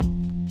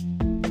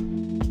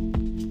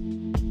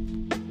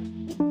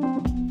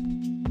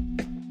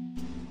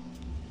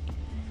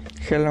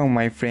Hello,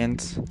 my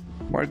friends.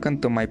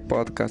 Welcome to my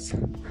podcast.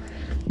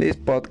 This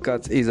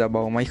podcast is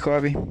about my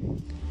hobby.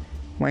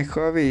 My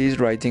hobby is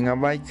riding a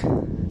bike.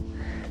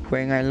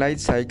 When I like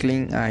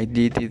cycling, I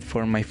did it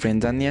for my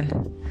friend Daniel.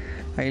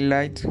 I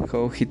liked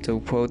how he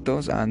took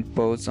photos and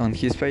posts on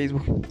his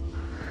Facebook.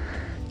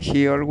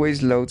 He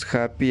always looked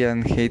happy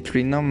and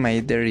hatred no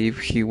matter if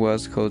he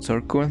was hot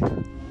or cool.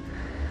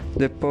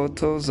 The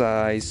photos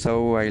I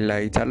saw I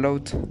liked a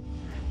lot.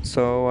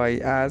 So I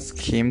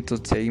asked him to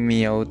take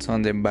me out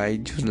on the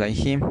bike just like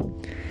him.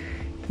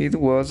 It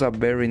was a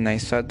very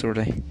nice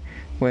Saturday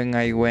when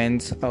I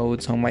went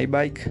out on my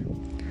bike.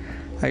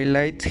 I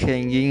liked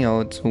hanging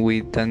out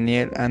with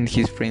Daniel, and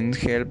his friend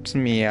helped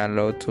me a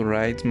lot to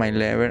ride my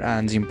level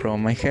and improve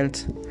my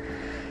health.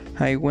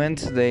 I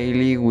went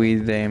daily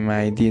with them.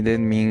 I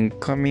didn't mean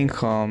coming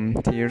home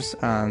tears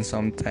and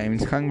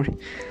sometimes hungry.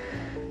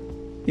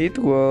 It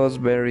was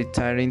very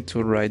tiring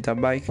to ride a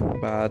bike,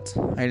 but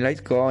I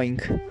liked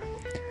going.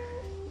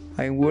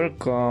 I would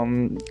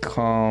come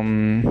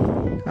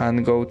home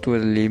and go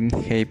to sleep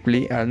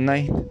happily at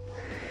night.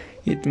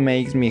 It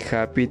makes me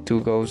happy to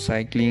go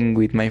cycling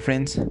with my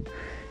friends.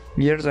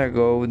 Years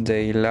ago,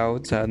 they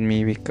laughed at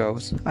me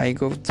because I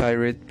got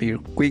tired very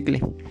quickly.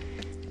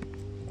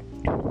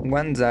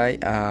 One day,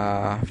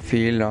 I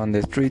fell on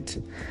the street.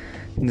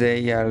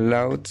 They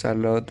laughed a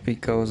lot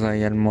because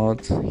I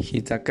almost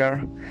hit a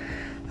car.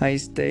 I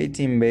stayed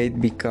in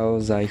bed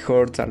because I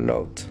hurt a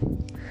lot.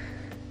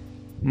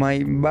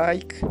 My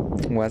bike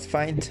was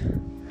fine.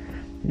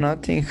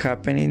 Nothing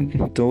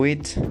happened to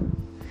it.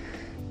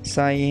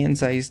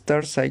 Since I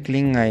started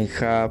cycling, I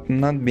have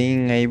not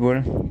been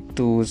able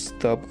to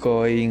stop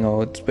going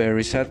out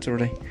every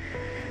Saturday.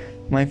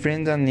 My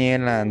friend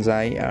Daniel and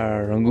I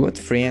are good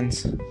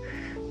friends.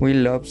 We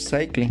love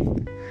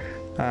cycling,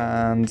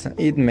 and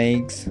it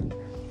makes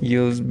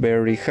us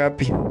very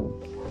happy.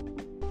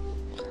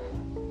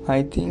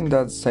 I think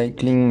that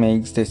cycling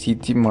makes the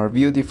city more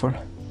beautiful.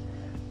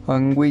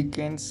 On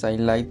weekends, I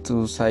like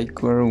to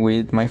cycle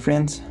with my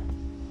friends.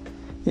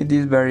 It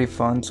is very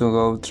fun to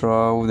go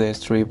through the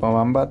street of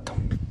Ambato.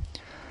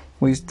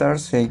 We start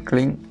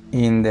cycling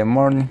in the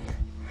morning.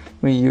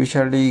 We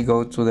usually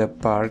go to the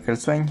park El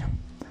Sueño.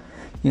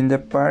 In the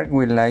park,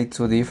 we like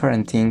to do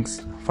different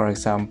things. For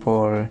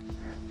example,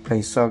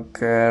 play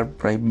soccer,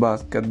 play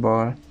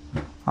basketball,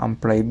 and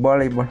play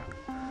volleyball.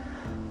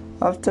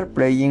 After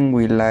playing,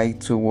 we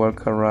like to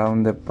walk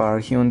around the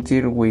park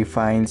until we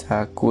find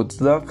a cute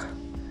dog.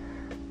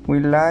 We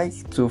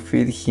like to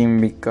feed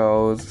him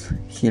because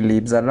he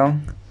lives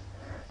alone.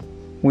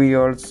 We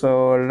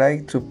also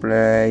like to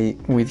play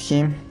with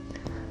him,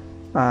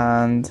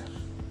 and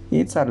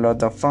it's a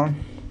lot of fun.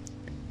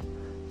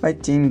 I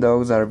think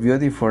dogs are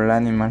beautiful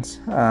animals,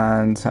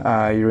 and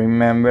I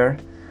remember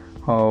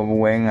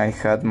when I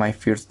had my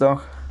first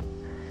dog.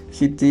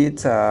 He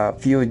did a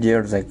few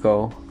years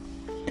ago.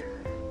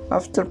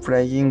 After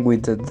playing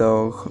with the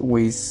dog,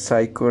 we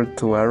cycled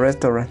to a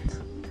restaurant.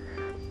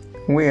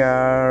 We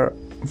are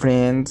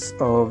friends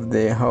of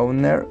the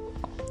owner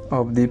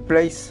of the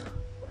place.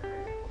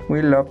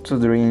 We love to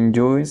drink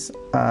juice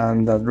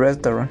at that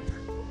restaurant.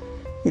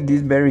 It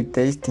is very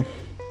tasty.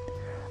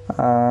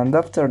 And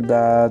after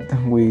that,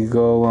 we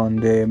go on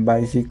the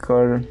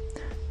bicycle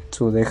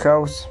to the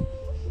house.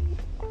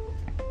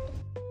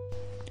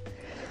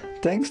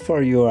 Thanks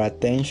for your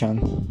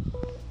attention.